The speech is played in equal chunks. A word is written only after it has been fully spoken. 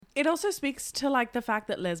It also speaks to like the fact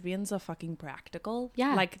that lesbians are fucking practical.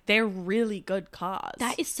 Yeah. Like they're really good cars.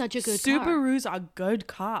 That is such a good car. Subarus are good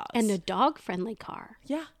cars. And a dog-friendly car.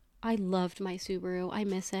 Yeah. I loved my Subaru. I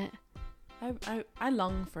miss it. I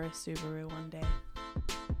long for a Subaru one day.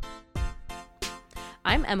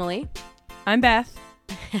 I'm Emily. I'm Beth.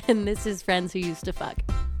 And this is Friends Who Used to Fuck.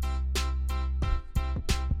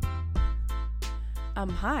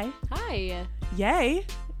 Hi. Hi. Yay.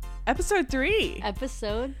 Episode 3.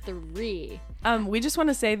 Episode 3. We just want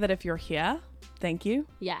to say that if you're here, thank you.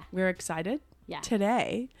 Yeah. We're excited. Yeah.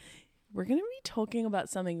 Today, we're going to be talking about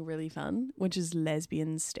something really fun, which is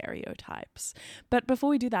lesbian stereotypes. But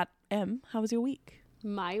before we do that, Em, how was your week?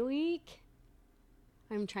 My week?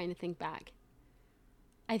 I'm trying to think back.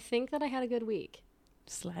 I think that I had a good week.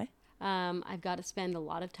 Slay. I've got to spend a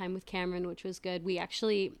lot of time with Cameron, which was good. We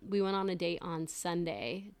went on a date on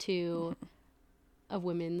Sunday to a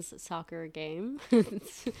women's soccer game.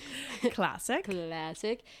 Classic.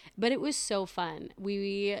 Classic. But it was so fun.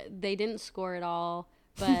 They didn't score at all,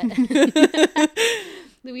 but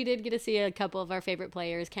we did get to see a couple of our favorite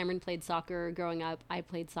players. Cameron played soccer growing up. I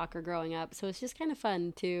played soccer growing up. So it's just kind of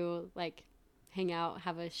fun to like hang out,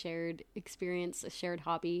 have a shared experience, a shared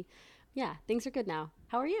hobby. Yeah, things are good now.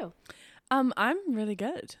 How are you? I'm really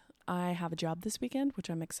good. I have a job this weekend, which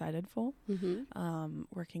I'm excited for. Mm-hmm.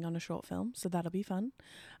 Working on a short film, so that'll be fun.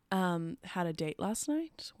 Had a date last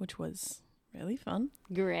night, which was really fun.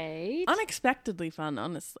 Great. Unexpectedly fun,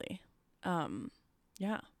 honestly.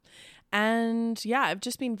 Yeah. And yeah, I've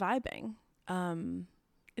just been vibing.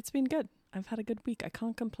 It's been good. I've had a good week. I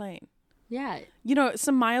can't complain. Yeah. You know,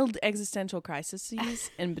 some mild existential crises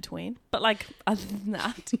in between. But like, other than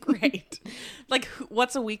that, great. Like,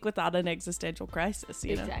 what's a week without an existential crisis,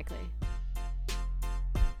 you know? Exactly.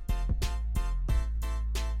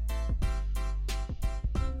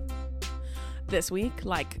 This week,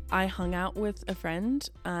 like, I hung out with a friend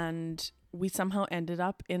and we somehow ended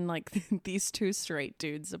up in like these two straight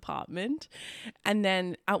dudes' apartment. And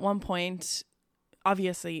then at one point,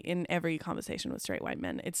 obviously in every conversation with straight white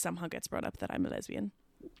men, it somehow gets brought up that I'm a lesbian.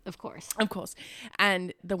 Of course.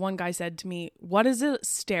 And the one guy said to me, what is a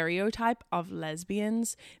stereotype of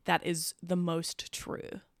lesbians that is the most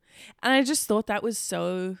true? And I just thought that was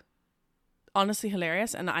so honestly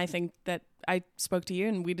hilarious. And I think that I spoke to you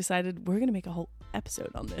and we decided we're going to make a whole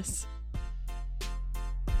episode on this.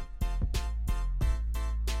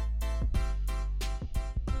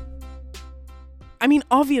 I mean,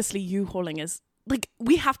 obviously U-hauling is like,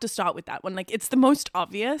 we have to start with that one. Like, it's the most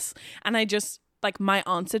obvious. And I just, like, my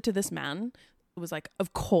answer to this man was like,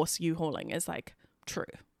 of course U-hauling is like true.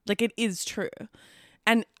 Like, it is true.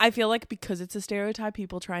 And I feel like because it's a stereotype,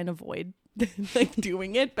 people try and avoid like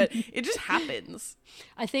doing it, but it just happens.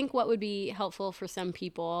 I think what would be helpful for some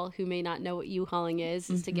people who may not know what U-hauling is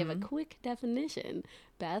to give a quick definition.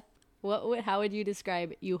 Beth, how would you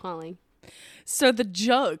describe U-hauling? So the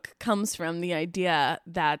joke comes from the idea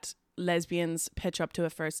that lesbians pitch up to a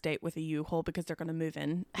first date with a U-haul because they're going to move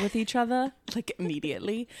in with each other like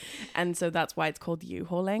immediately. And so that's why it's called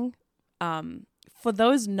U-hauling. For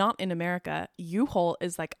those not in America, U-haul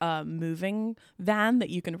is like a moving van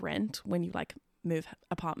that you can rent when you like move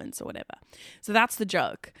apartments or whatever. So that's the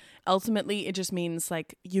joke. Ultimately, it just means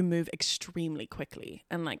like you move extremely quickly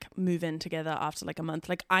and like move in together after like a month.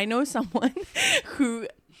 Like I know someone who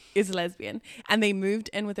is lesbian and they moved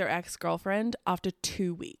in with their ex-girlfriend after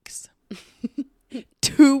 2 weeks.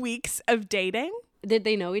 2 weeks of dating. Did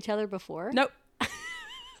they know each other before? Nope.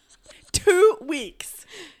 2 weeks.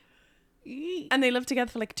 And they lived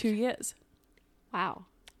together for like 2 years. Wow.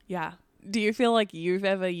 Yeah. Do you feel like you've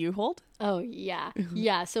ever U-hauled? Oh, yeah.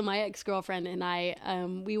 Yeah. So my ex-girlfriend and I,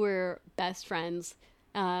 we were best friends.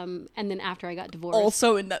 And then after I got divorced.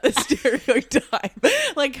 Also another stereotype.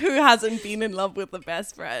 Like, who hasn't been in love with a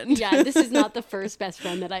best friend? Yeah, this is not the first best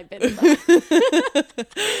friend that I've been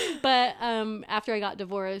with. But after I got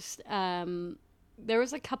divorced, there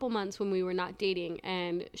was a couple months when we were not dating,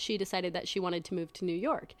 and she decided that she wanted to move to New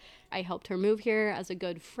York. I helped her move here as a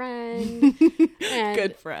good friend. And,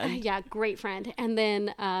 good friend. Yeah, great friend. And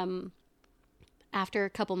then after a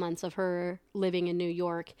couple months of her living in New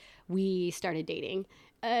York, we started dating.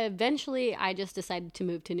 Eventually, I just decided to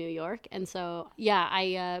move to New York. And so, yeah,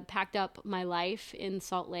 I packed up my life in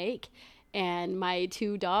Salt Lake and my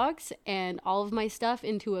 2 dogs and all of my stuff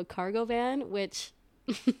into a cargo van, which...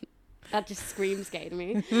 That just screams gay to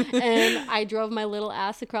me. And I drove my little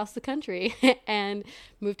ass across the country and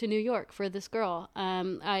moved to New York for this girl.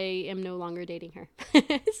 I am no longer dating her.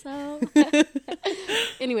 So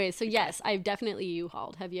anyway, so yes, I've definitely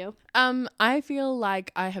U-hauled. Have you? I feel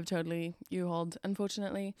like I have totally U-hauled,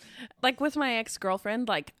 unfortunately. Like with my ex-girlfriend,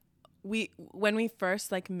 like when we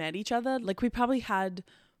first like met each other, like we probably had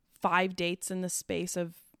 5 dates in the space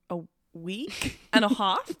of a week and a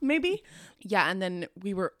half, maybe. Yeah, and then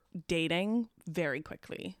we were dating very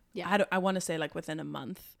quickly. Yeah, I want to say like within a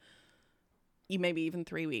month, maybe even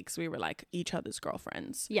 3 weeks, we were like each other's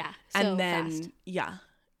girlfriends. Yeah, and then fast. Yeah,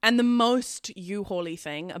 and the most U-haul-y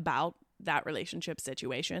thing about that relationship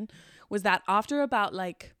situation was that after about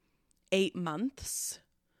like 8 months,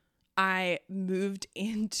 I moved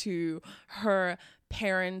into her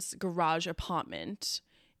parents' garage apartment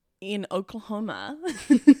in Oklahoma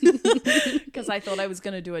because I thought I was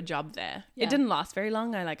going to do a job there. Yeah. It didn't last very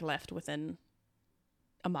long. I like left within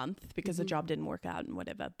a month because the job didn't work out and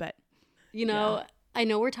whatever. But you know, I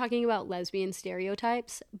know we're talking about lesbian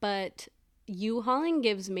stereotypes, but U-hauling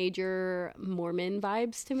gives major Mormon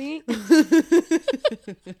vibes to me.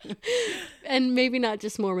 And maybe not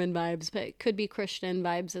just Mormon vibes, but it could be Christian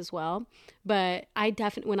vibes as well. But I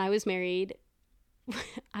definitely, when I was married,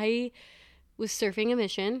 I was surfing a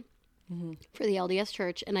mission for the LDS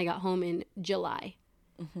church, and I got home in July.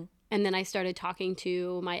 And then I started talking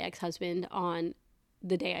to my ex-husband on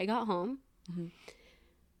the day I got home.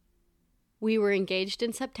 We were engaged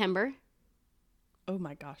in September. Oh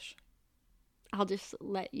my gosh. I'll just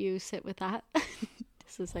let you sit with that.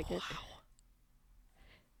 Just a second. Wow.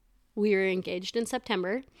 We were engaged in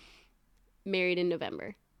September, married in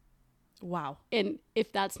November. Wow. And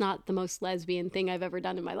if that's not the most lesbian thing I've ever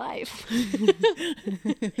done in my life.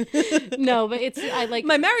 No, but I like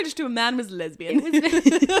my marriage to a man was lesbian.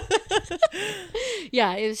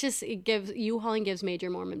 Yeah, U-hauling gives major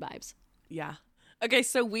Mormon vibes. Yeah. Okay,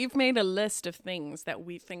 so we've made a list of things that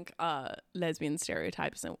we think are lesbian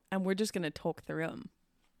stereotypes, and we're just going to talk through them.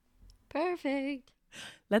 Perfect.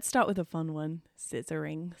 Let's start with a fun one.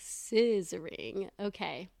 Scissoring. Scissoring.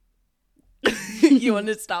 Okay. You want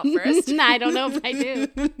to start first? Nah, I don't know if I do.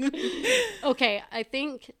 Okay,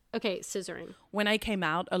 scissoring. When I came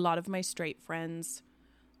out, a lot of my straight friends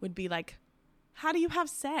would be like, how do you have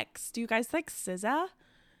sex? Do you guys like scissor?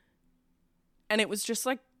 And it was just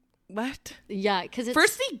like, what? Yeah, because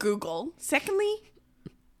firstly, Google. Secondly,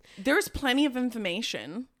 there's plenty of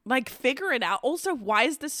information. Like, figure it out. Also, why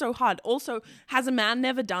is this so hard? Also, has a man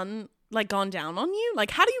never gone down on you?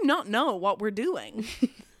 Like, how do you not know what we're doing?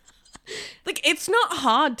 Like, it's not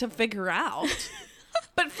hard to figure out.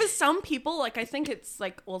 But for some people, like, I think it's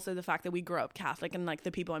like also the fact that we grew up Catholic, and like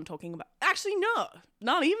the people I'm talking about, actually, no,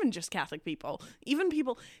 not even just Catholic people, even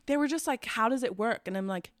people, they were just like, how does it work? And I'm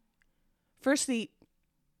like, firstly,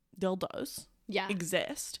 dildos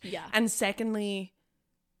exist. Yeah. And secondly,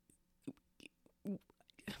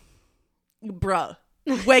 bruh,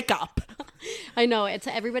 wake up. I know,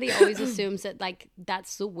 everybody always assumes that like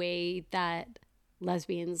that's the way that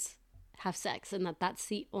lesbians have sex, and that's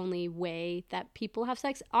the only way that people have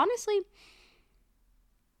sex. Honestly,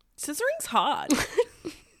 scissoring's hard.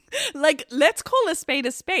 Like, let's call a spade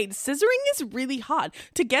a spade. Scissoring is really hard.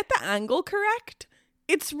 To get the angle correct,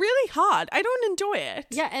 it's really hard. I don't enjoy it.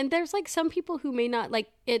 Yeah, and there's like some people who may not,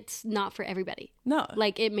 like, it's not for everybody. No.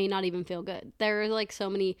 Like, it may not even feel good. There are like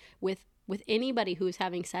so many, with anybody who's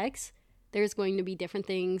having sex, there's going to be different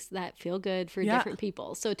things that feel good for different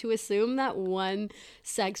people. So to assume that one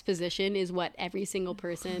sex position is what every single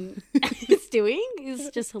person is doing is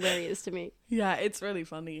just hilarious to me. Yeah, it's really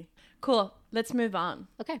funny. Cool. Let's move on.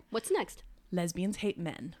 Okay, what's next? Lesbians hate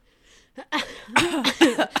men.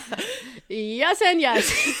 Yes and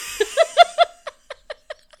yes.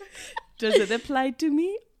 Does it apply to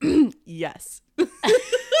me? Yes.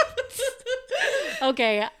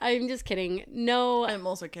 Okay, I'm just kidding. No. I'm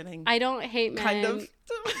also kidding. I don't hate men. Kind of.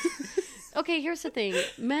 Okay, here's the thing.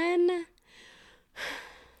 Men.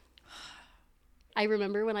 I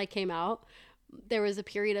remember when I came out, there was a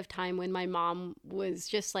period of time when my mom was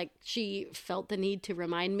just like, she felt the need to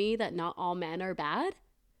remind me that not all men are bad.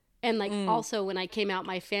 And like also when I came out,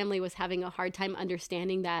 my family was having a hard time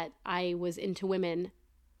understanding that I was into women.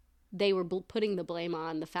 They were putting the blame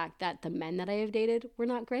on the fact that the men that I have dated were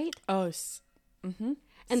not great. Oh, mm-hmm.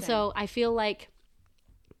 And so I feel like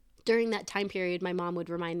during that time period, my mom would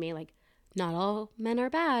remind me, like, not all men are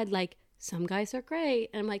bad. Like, some guys are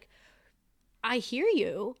great. And I'm like, I hear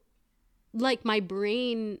you. Like, my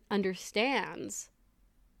brain understands,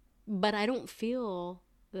 but I don't feel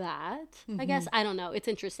that. I guess. I don't know. It's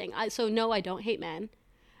interesting. So no, I don't hate men.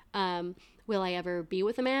 Will I ever be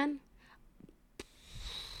with a man?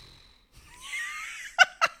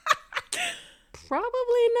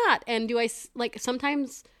 probably not. And do I, like,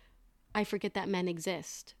 sometimes I forget that men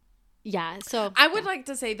exist. Yeah, so. I would like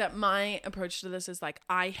to say that my approach to this is, like,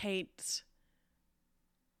 I hate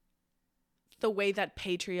the way that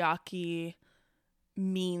patriarchy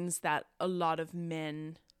means that a lot of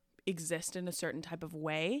men exist in a certain type of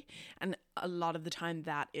way, and a lot of the time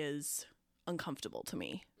that is uncomfortable to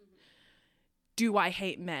me. Do I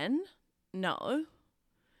hate men? No.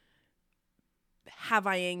 Have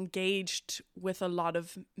I engaged with a lot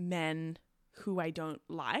of men who I don't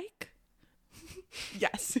like?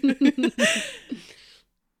 Yes.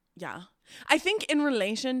 Yeah. I think in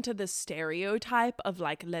relation to the stereotype of,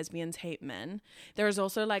 like, lesbians hate men, there's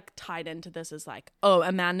also, like, tied into this as, like, oh,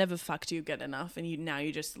 a man never fucked you good enough and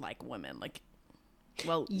you just like women. Like,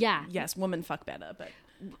 well, yeah, yes, women fuck better, but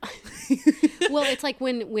well, it's like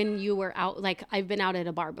when you were out, like, I've been out at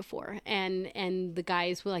a bar before, and the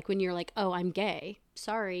guys were like, when you're like, oh, I'm gay,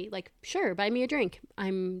 sorry, like, sure, buy me a drink,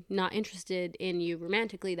 I'm not interested in you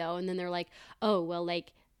romantically though. And then they're like, oh, well,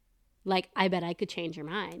 like I bet I could change your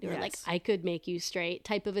mind, or like I could make you straight,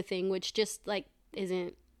 type of a thing, which just, like,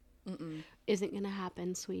 isn't gonna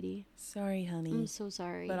happen, sweetie. Sorry, honey. I'm so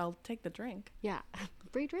sorry, but I'll take the drink. Yeah.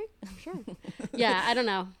 Free drink, sure. Yeah, I don't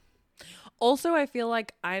know. Also, I feel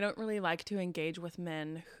like I don't really like to engage with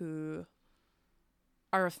men who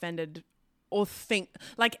are offended or think,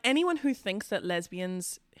 like, anyone who thinks that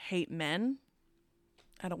lesbians hate men,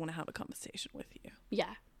 I don't want to have a conversation with you.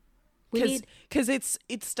 Yeah. Because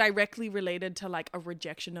it's directly related to, like, a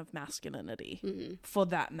rejection of masculinity for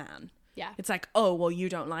that man. Yeah. It's like, oh, well, you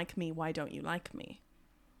don't like me. Why don't you like me?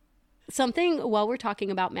 Something, while we're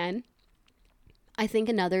talking about men, I think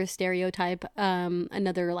another stereotype,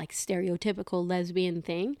 another, like, stereotypical lesbian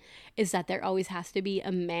thing is that there always has to be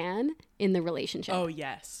a man in the relationship. Oh,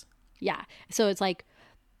 yes. Yeah. So it's like,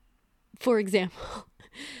 for example,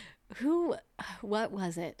 what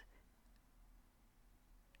was it?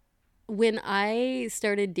 When I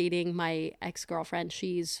started dating my ex-girlfriend,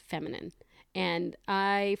 she's feminine. And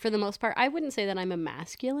I, for the most part, I wouldn't say that I'm a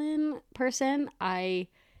masculine person. I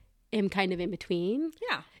am kind of in between.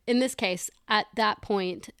 Yeah. In this case, at that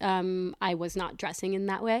point, I was not dressing in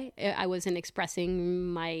that way. I wasn't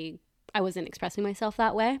expressing myself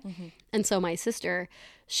that way. Mm-hmm. And so my sister,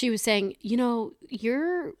 she was saying, you know,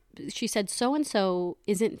 she said, so-and-so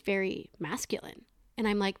isn't very masculine. And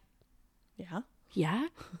I'm like, yeah.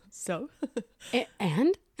 So?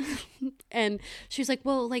 And? And she's like,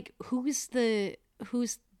 well, like, who's the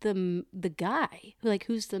guy? Like,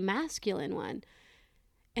 who's the masculine one?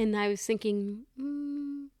 And I was thinking,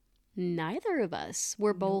 neither of us.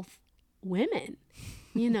 We're both women,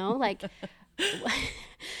 you know, like,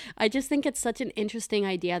 I just think it's such an interesting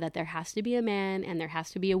idea that there has to be a man and there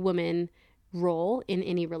has to be a woman role in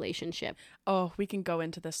any relationship. Oh, we can go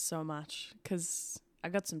into this so much because I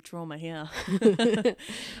got some trauma here.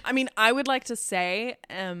 I mean, I would like to say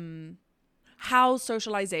how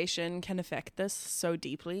socialization can affect this so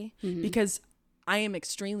deeply, because I am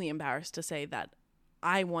extremely embarrassed to say that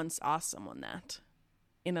I once asked someone that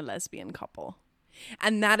in a lesbian couple.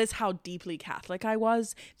 And that is how deeply Catholic I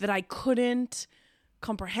was, that I couldn't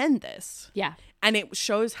comprehend this. Yeah. And it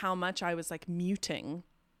shows how much I was, like, muting,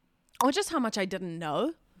 or just how much I didn't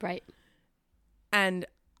know. Right. And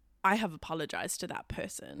I have apologized to that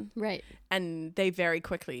person. Right. And they very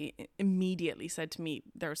quickly, immediately said to me,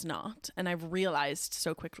 there's not. And I've realized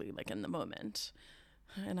so quickly, like, in the moment.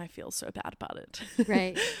 And I feel so bad about it.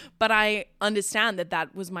 Right. But I understand that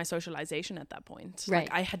that was my socialization at that point. Right.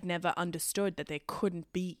 Like, I had never understood that they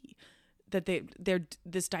couldn't be, that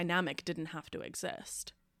this dynamic didn't have to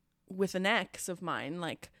exist. With an ex of mine,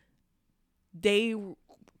 like, they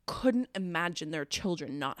couldn't imagine their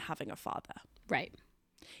children not having a father. Right.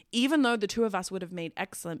 Even though the two of us would have made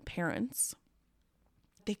excellent parents,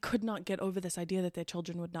 they could not get over this idea that their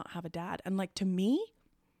children would not have a dad. And, like, to me,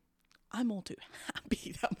 I'm all too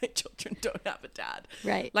happy that my children don't have a dad.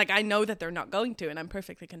 Right. Like, I know that they're not going to, and I'm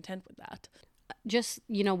perfectly content with that. Just,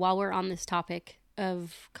 you know, while we're on this topic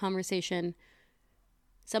of conversation,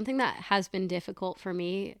 something that has been difficult for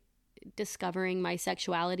me discovering my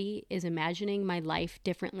sexuality is imagining my life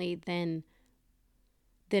differently than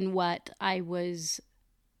what I was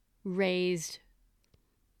raised.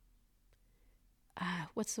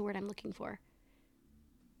 What's the word I'm looking for?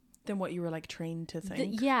 Than what you were, like, trained to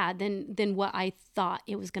think. Than what I thought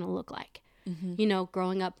it was going to look like. Mm-hmm. You know,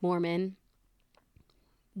 growing up Mormon,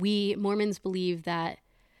 Mormons believe that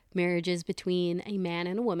marriage is between a man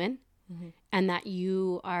and a woman, and that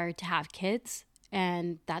you are to have kids,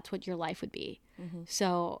 and that's what your life would be. Mm-hmm.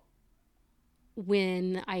 So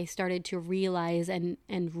when I started to realize and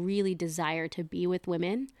really desire to be with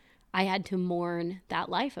women, I had to mourn that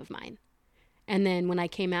life of mine. And then when I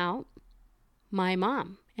came out, my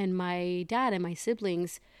mom and my dad and my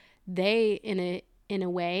siblings, they, in a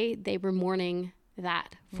way, they were mourning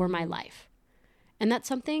that for my life. And that's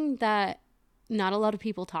something that not a lot of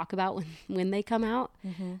people talk about when they come out.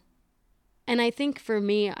 And I think for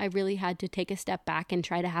me, I really had to take a step back and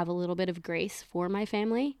try to have a little bit of grace for my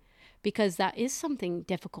family, because that is something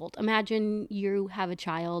difficult. Imagine you have a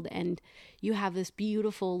child and you have this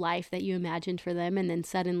beautiful life that you imagined for them, and then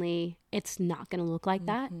suddenly it's not going to look like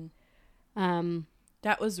that.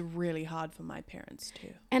 That was really hard for my parents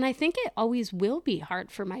too. And I think it always will be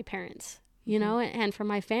hard for my parents, you know, and for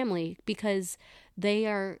my family, because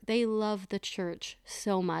they love the church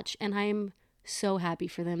so much, and I'm so happy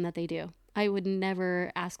for them that they do. I would never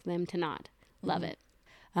ask them to not love it.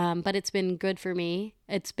 But it's been good for me.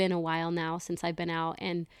 It's been a while now since I've been out,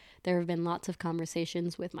 and there have been lots of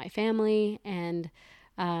conversations with my family, and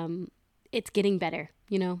it's getting better,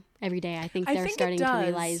 you know, every day. I think they're starting to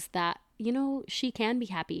realize that, you know, she can be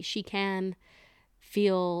happy. She can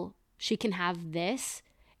feel, she can have this,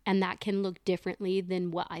 and that can look differently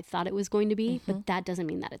than what I thought it was going to be, but that doesn't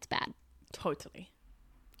mean that it's bad. Totally.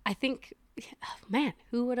 I think, man,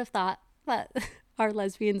 who would have thought that our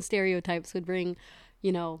lesbian stereotypes would bring,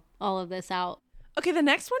 you know, all of this out? Okay, the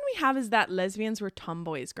next one we have is that lesbians were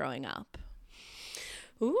tomboys growing up.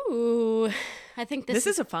 Ooh, I think this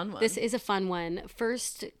is a fun one. This is a fun one.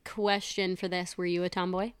 First question for this, were you a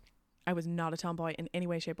tomboy? I was not a tomboy in any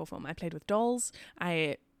way, shape, or form. I played with dolls.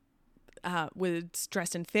 I was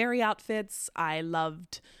dressed in fairy outfits. I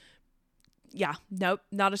loved, nope,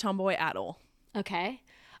 not a tomboy at all. Okay.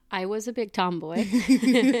 I was a big tomboy.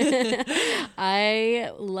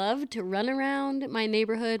 I loved to run around my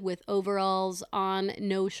neighborhood with overalls on,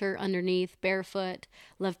 no shirt underneath, barefoot,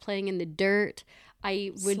 loved playing in the dirt.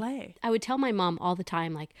 I would tell my mom all the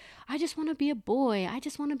time, like, I just want to be a boy. I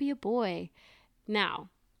just want to be a boy. Now,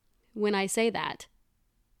 when I say that,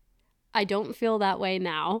 I don't feel that way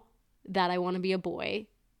now that I want to be a boy.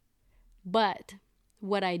 But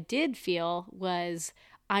what I did feel was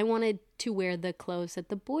I wanted to wear the clothes that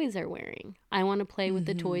the boys are wearing. I want to play with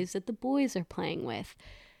the toys that the boys are playing with.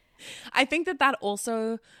 I think that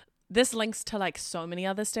also, this links to like so many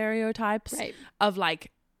other stereotypes, right, of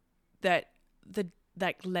like that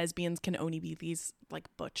lesbians can only be these like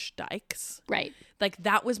butch dykes. Right. Like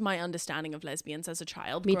that was my understanding of lesbians as a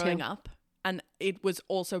child growing up. And it was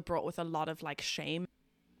also brought with a lot of like shame.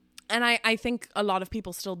 And I think a lot of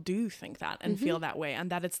people still do think that and feel that way, and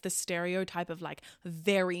that it's the stereotype of like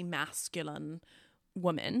very masculine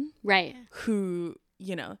women, right, who,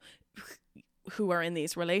 you know, who are in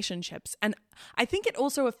these relationships. And I think it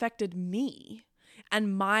also affected me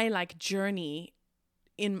and my like journey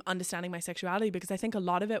in understanding my sexuality, because I think a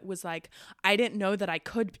lot of it was like I didn't know that I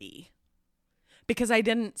could be, because I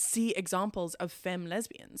didn't see examples of femme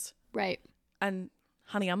lesbians. Right. And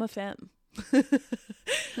honey, I'm a femme.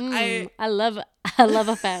 I love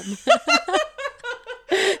a femme.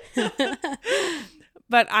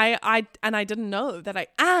 But I didn't know that I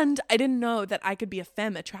didn't know that I could be a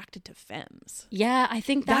femme attracted to femmes. Yeah, I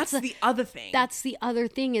think that's the other thing. That's the other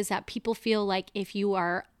thing, is that people feel like if you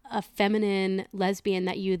are a feminine lesbian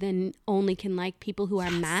that you then only can like people who are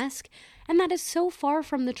masc, and that is so far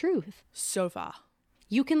from the truth. So far.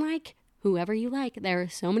 You can like whoever you like. There are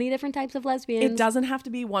so many different types of lesbians. It doesn't have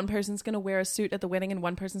to be one person's going to wear a suit at the wedding and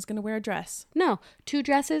one person's going to wear a dress. No, 2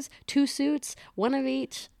 dresses, 2 suits, 1 of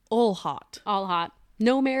each. All hot. All hot.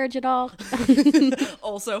 No marriage at all.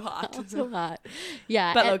 Also hot. Also hot.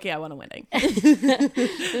 Yeah. But okay, I want a wedding.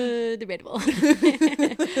 Debatable.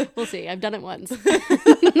 We'll see. I've done it once. Been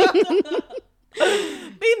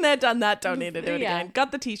there, done that. Don't need to do it again.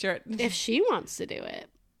 Got the t-shirt. If she wants to do it,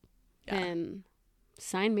 then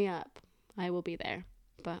sign me up. I will be there.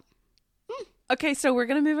 But okay, so we're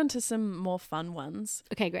gonna move on to some more fun ones.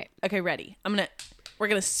 Okay, great. Okay, ready. We're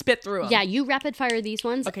gonna spit through them. Yeah, you rapid fire these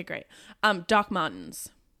ones. Okay, great. Doc Martens.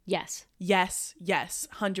 Yes. Yes.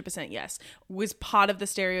 100% yes. Was part of the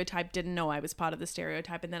stereotype, didn't know I was part of the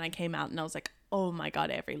stereotype, and then I came out and I was like, oh my god,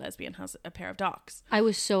 every lesbian has a pair of Docs. I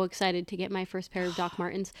was so excited to get my first pair of Doc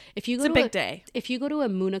Martens. It's a big day. If you go to a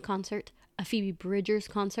Muna concert, a Phoebe Bridgers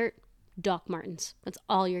concert, Doc Martens. That's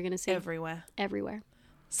all you're going to see. Everywhere.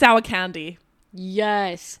 Sour candy.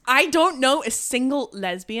 Yes. I don't know a single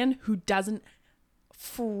lesbian who doesn't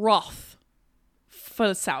froth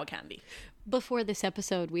for sour candy. Before this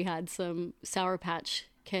episode, we had some Sour Patch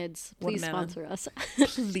Kids. Please sponsor us.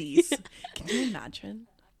 Please. Can you imagine?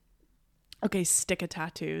 Okay, sticker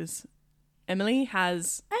tattoos Emily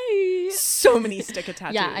has so many sticker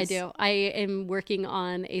tattoos. Yeah, I do. I am working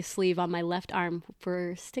on a sleeve on my left arm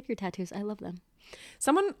for sticker tattoos. I love them.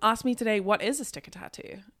 Someone asked me today, what is a sticker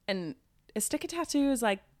tattoo? And a sticker tattoo is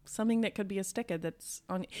like something that could be a sticker that's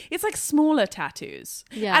on. It's like smaller tattoos.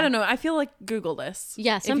 Yeah. I don't know. I feel like Google this.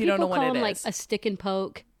 Yeah, some if you people don't know call what them it like is. a stick and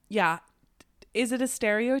poke. Yeah. Is it a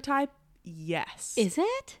stereotype? Yes. Is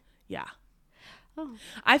it? Yeah. Oh.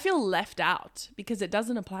 I feel left out because it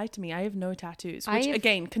doesn't apply to me. I have no tattoos, which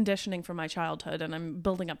again, conditioning from my childhood, and I'm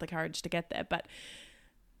building up the courage to get there. But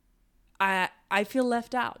I feel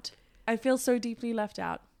left out. I feel so deeply left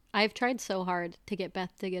out. I've tried so hard to get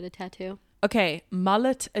Beth to get a tattoo. Okay,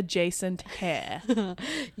 mullet adjacent hair.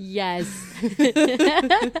 Yes.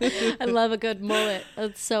 I love a good mullet.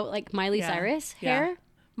 It's so like Miley Cyrus hair. Yeah.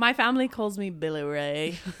 My family calls me Billy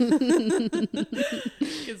Ray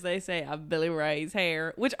because they say I have Billy Ray's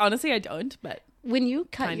hair, which honestly I don't, but when you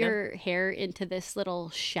cut your hair into this little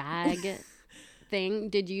shag thing,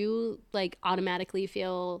 did you like automatically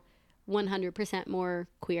feel 100% more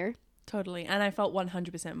queer? Totally. And I felt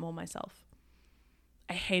 100% more myself.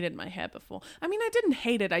 I hated my hair before. I mean, I didn't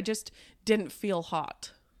hate it. I just didn't feel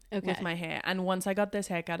hot with my hair. And once I got this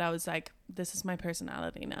haircut, I was like, this is my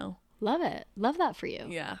personality now. Love it. Love that for you.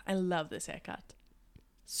 Yeah, I love this haircut.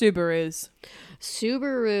 Subarus,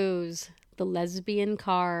 the lesbian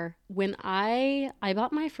car. When I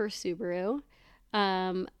bought my first Subaru,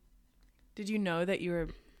 did you know that you were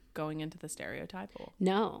going into the stereotype? Or?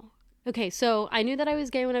 No. Okay, so I knew that I was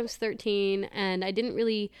gay when I was 13, and I didn't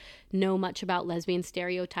really know much about lesbian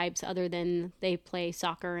stereotypes other than they play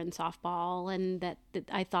soccer and softball, and that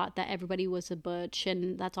I thought that everybody was a butch,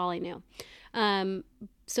 and that's all I knew.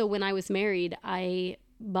 So when I was married, I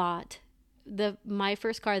bought my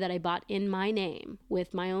first car that I bought in my name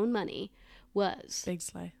with my own money was Big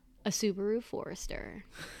Slay. a Subaru Forester.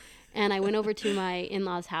 And I went over to my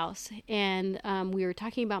in-laws' house, and we were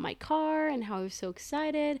talking about my car and how I was so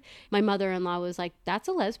excited. My mother-in-law was like, that's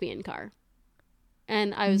a lesbian car.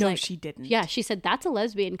 And I was like... No, she didn't. Yeah, she said, that's a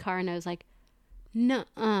lesbian car. And I was like,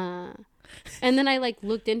 nuh-uh. And then I like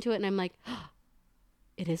looked into it, and I'm like, oh,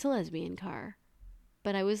 it is a lesbian car.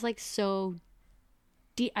 But I was like so...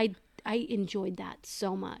 I enjoyed that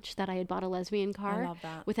so much that I had bought a lesbian car. I love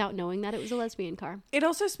that. Without knowing that it was a lesbian car. It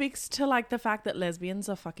also speaks to like the fact that lesbians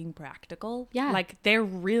are fucking practical. Yeah. Like they're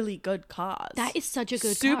really good cars. That is such a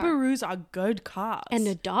good car. Subarus are good cars. And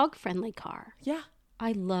a dog-friendly car. Yeah.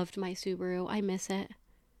 I loved my Subaru. I miss it.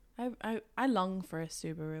 I long for a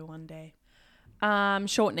Subaru one day.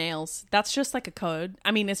 Short nails. That's just like a code.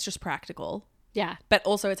 I mean, it's just practical. Yeah. But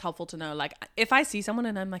also it's helpful to know, like, if I see someone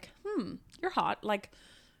and I'm like, you're hot. Like,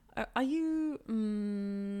 are you...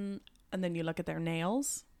 and then you look at their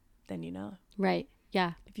nails, then you know. Right.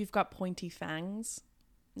 Yeah. If you've got pointy fangs,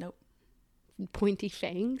 nope. Pointy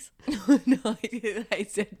fangs? No, I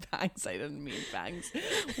said fangs. I didn't mean fangs.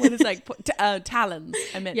 What is like talons?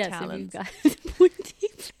 I meant talons. Yes, if you've got pointy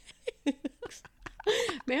fangs.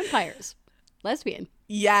 Vampires. Lesbian.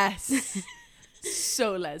 Yes.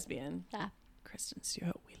 So lesbian. Yeah. Kristen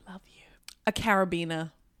Stewart, we love you. A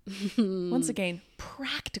carabiner. Once again,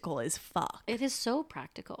 practical as fuck. It is so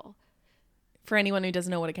practical. For anyone who doesn't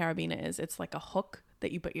know what a carabiner is, it's like a hook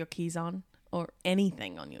that you put your keys on or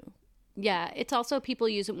anything on you. Yeah, it's also people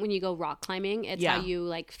use it when you go rock climbing. It's how you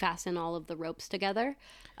like fasten all of the ropes together.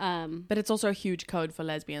 But it's also a huge code for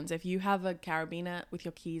lesbians. If you have a carabiner with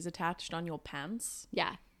your keys attached on your pants,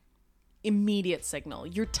 yeah, immediate signal.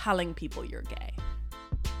 You're telling people you're gay.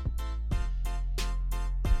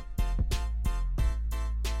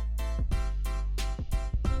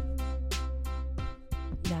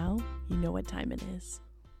 Now you know what time it is.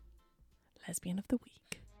 Lesbian of the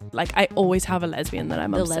week. Like, I always have a lesbian that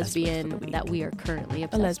I'm obsessed with. The lesbian that we are currently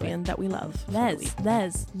obsessed with. A lesbian that we love.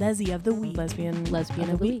 Leslie of the week. Lesbian of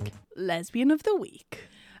the week. Lesbian of the week.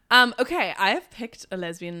 Okay, I have picked a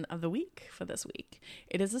lesbian of the week for this week.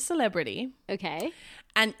 It is a celebrity. Okay.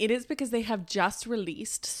 And it is because they have just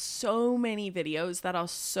released so many videos that are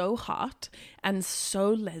so hot and so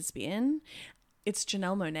lesbian. It's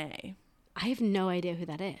Janelle Monáe. I have no idea who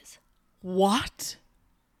that is. What?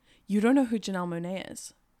 You don't know who Janelle Monáe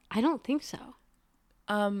is? I don't think so.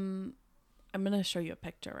 I'm going to show you a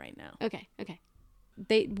picture right now. Okay.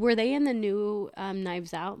 Were they in the new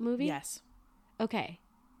Knives Out movie? Yes. Okay,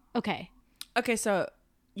 so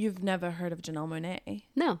you've never heard of Janelle Monáe?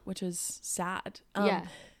 No. Which is sad. Yeah.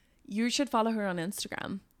 You should follow her on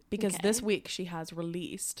Instagram because this week she has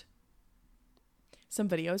released some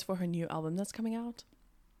videos for her new album that's coming out.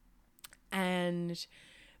 And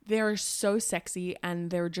they're so sexy,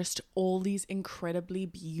 and they're just all these incredibly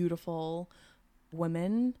beautiful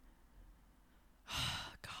women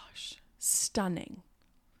Gosh, stunning.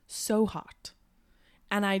 So hot.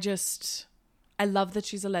 And I love that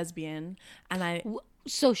she's a lesbian. And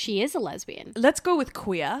So she is a lesbian. let's go with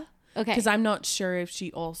queer. Okay. Because I'm not sure if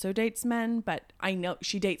she also dates men, but I know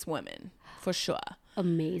she dates women for sure.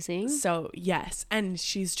 Amazing. So yes, and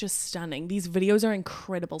she's just stunning. These videos are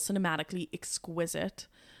incredible, cinematically exquisite,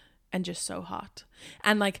 and just so hot.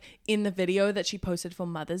 And like in the video that she posted for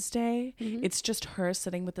Mother's Day, it's just her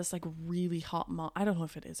sitting with this like really hot mom. I don't know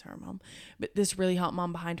if it is her mom, but this really hot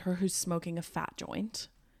mom behind her who's smoking a fat joint.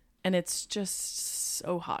 And it's just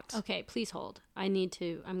so hot. Okay, please hold. I'm going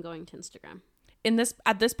to Instagram.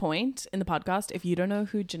 At this point in the podcast, if you don't know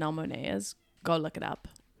who Janelle Monáe is, go look it up.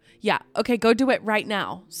 Yeah, okay, go do it right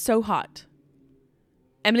now. So hot.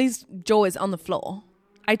 Emily's jaw is on the floor.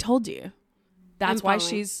 I told you. That's why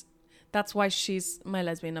she's my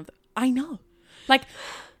lesbian of the... I know. Like,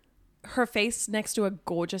 her face next to a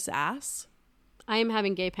gorgeous ass. I am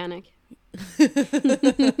having gay panic.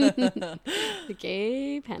 The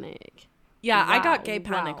gay panic. Yeah, wow, I got gay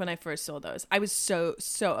panic wow. when I first saw those. I was so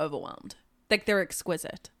overwhelmed. Like, they're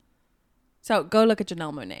exquisite. So go look at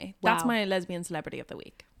Janelle Monáe. That's Wow. my lesbian celebrity of the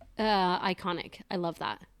week. Iconic. I love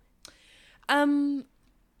that.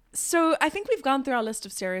 So I think we've gone through our list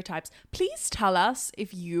of stereotypes. Please tell us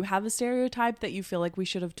if you have a stereotype that you feel like we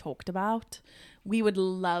should have talked about. We would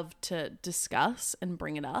love to discuss and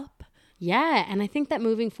bring it up. Yeah, and I think that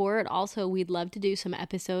moving forward, also, we'd love to do some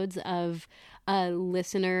episodes of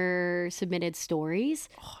listener submitted stories.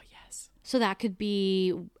 Oh, yes. So that could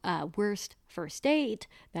be worst first date.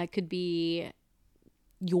 That could be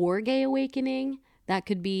your gay awakening. That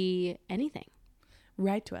could be anything.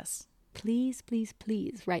 Write to us. Please, please,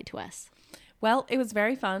 please write to us. Well, it was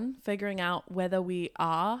very fun figuring out whether we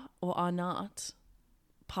are or are not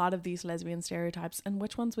part of these lesbian stereotypes and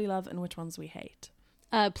which ones we love and which ones we hate.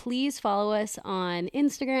 Please follow us on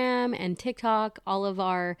Instagram and TikTok. All of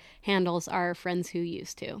our handles are friends who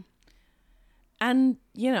used to. And,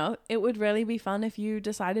 you know, it would really be fun if you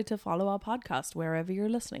decided to follow our podcast wherever you're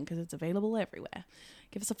listening because it's available everywhere.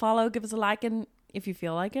 Give us a follow, give us a like, and if you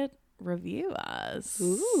feel like it, review us.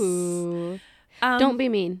 Ooh. Don't be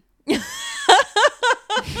mean.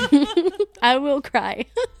 I will cry.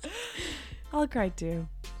 I'll cry too.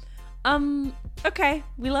 Okay,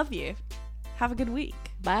 we love you. Have a good week.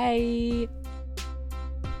 Bye.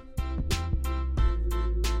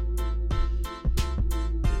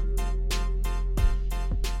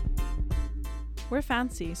 We're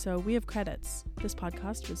fancy, so we have credits. This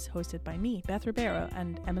podcast was hosted by me, Beth Ribeiro,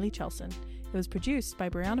 and Emily Chelson. It was produced by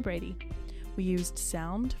Brianna Brady. We used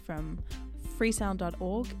sound from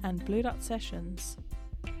freesound.org and Blue Dot Sessions.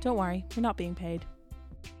 Don't worry, we're not being paid.